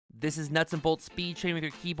This is nuts and bolts speed training with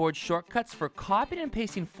your keyboard shortcuts for copying and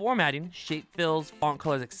pasting formatting, shape fills, font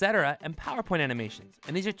colors, etc., and PowerPoint animations.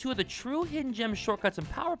 And these are two of the true hidden gem shortcuts in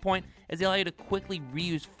PowerPoint, as they allow you to quickly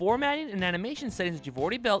reuse formatting and animation settings that you've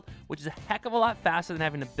already built, which is a heck of a lot faster than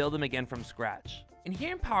having to build them again from scratch. And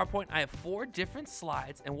here in PowerPoint, I have 4 different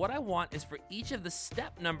slides, and what I want is for each of the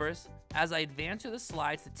step numbers as I advance through the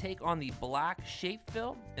slides to take on the black shape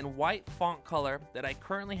fill and white font color that I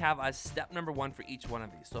currently have as step number 1 for each one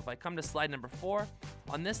of these. So if I come to slide number 4,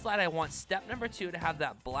 on this slide I want step number 2 to have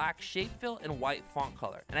that black shape fill and white font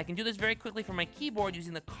color. And I can do this very quickly from my keyboard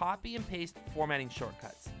using the copy and paste formatting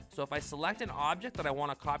shortcuts. So if I select an object that I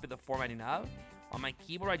want to copy the formatting of, on my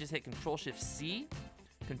keyboard I just hit CTRL+SHIFT+C.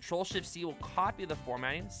 CTRL+SHIFT+C will copy the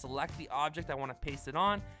formatting, select the object I want to paste it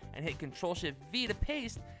on, and hit CTRL+SHIFT+V to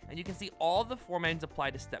paste, and you can see all the formatting's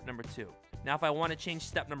applied to step number 2. Now if I want to change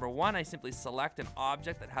step number 1, I simply select an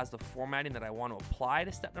object that has the formatting that I want to apply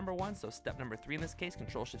to step number 1, so step number 3 in this case,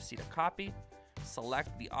 CTRL+SHIFT+C to copy,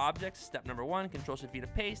 select the object, step number 1, CTRL+SHIFT+V to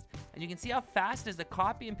paste, and you can see how fast it is to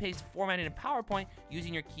copy and paste formatting in PowerPoint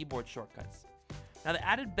using your keyboard shortcuts. Now the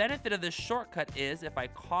added benefit of this shortcut is if I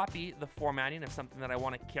copy the formatting of something that I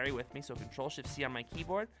want to carry with me, so CTRL+SHIFT+C on my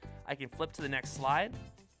keyboard, I can flip to the next slide.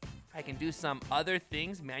 I can do some other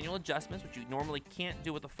things, manual adjustments, which you normally can't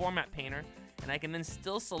do with the format painter, and I can then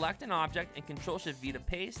still select an object and CTRL+SHIFT+V to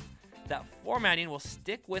paste. That formatting will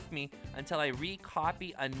stick with me until I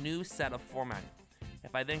recopy a new set of formatting.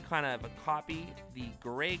 If I then kind of copy the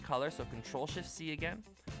gray color, so CTRL+SHIFT+C again,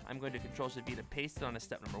 I'm going to CTRL+SHIFT+V to paste it on to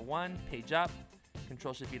step number 1, page up,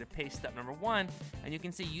 CTRL+SHIFT+V to paste step number 1, and you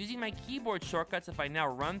can see using my keyboard shortcuts, if I now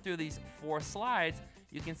run through these 4 slides,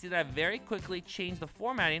 you can see that I very quickly changed the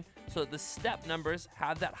formatting so that the step numbers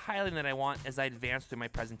have that highlighting that I want as I advance through my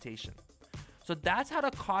presentation. So that's how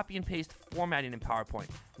to copy and paste formatting in PowerPoint.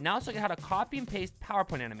 Now let's look at how to copy and paste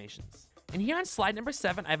PowerPoint animations. And here on slide number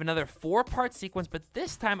 7, I have another 4-part sequence, but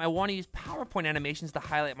this time I want to use PowerPoint animations to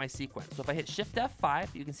highlight my sequence. So if I hit Shift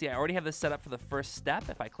F5, you can see I already have this set up for the first step.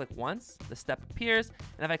 If I click once, the step appears,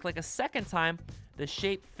 and if I click a second time, the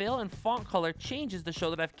shape, fill, and font color changes to show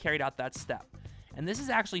that I've carried out that step. And this is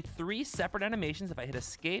actually 3 separate animations. If I hit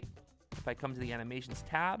Escape, if I come to the Animations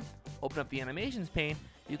tab, open up the Animations pane,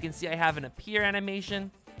 you can see I have an Appear animation,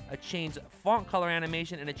 a Change Font Color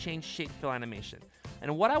animation, and a Change Shape Fill animation.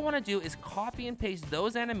 And what I want to do is copy and paste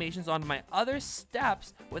those animations onto my other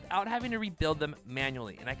steps without having to rebuild them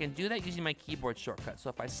manually. And I can do that using my keyboard shortcut. So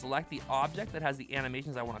if I select the object that has the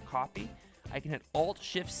animations I want to copy, I can hit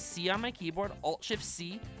Alt+Shift+C on my keyboard.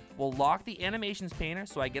 Alt+Shift+C will lock the animations painter,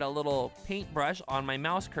 so I get a little paintbrush on my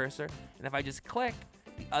mouse cursor. And if I just click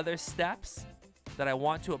the other steps that I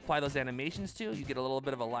want to apply those animations to, you get a little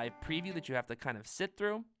bit of a live preview that you have to kind of sit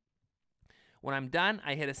through. When I'm done,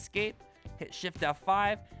 I hit Escape, hit Shift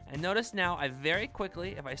F5, and notice now I very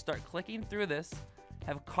quickly, if I start clicking through this,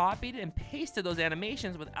 have copied and pasted those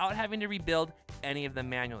animations without having to rebuild any of them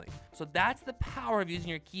manually. So that's the power of using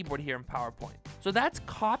your keyboard here in PowerPoint. So that's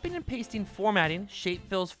copying and pasting formatting, shape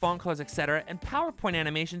fills, font colors, etc., and PowerPoint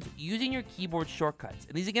animations using your keyboard shortcuts.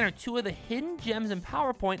 And these again are 2 of the hidden gems in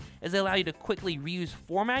PowerPoint, as they allow you to quickly reuse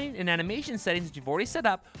formatting and animation settings that you've already set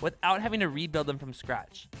up without having to rebuild them from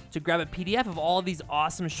scratch. To grab a PDF of all of these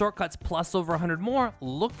awesome shortcuts plus over 100 more,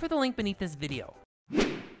 look for the link beneath this video.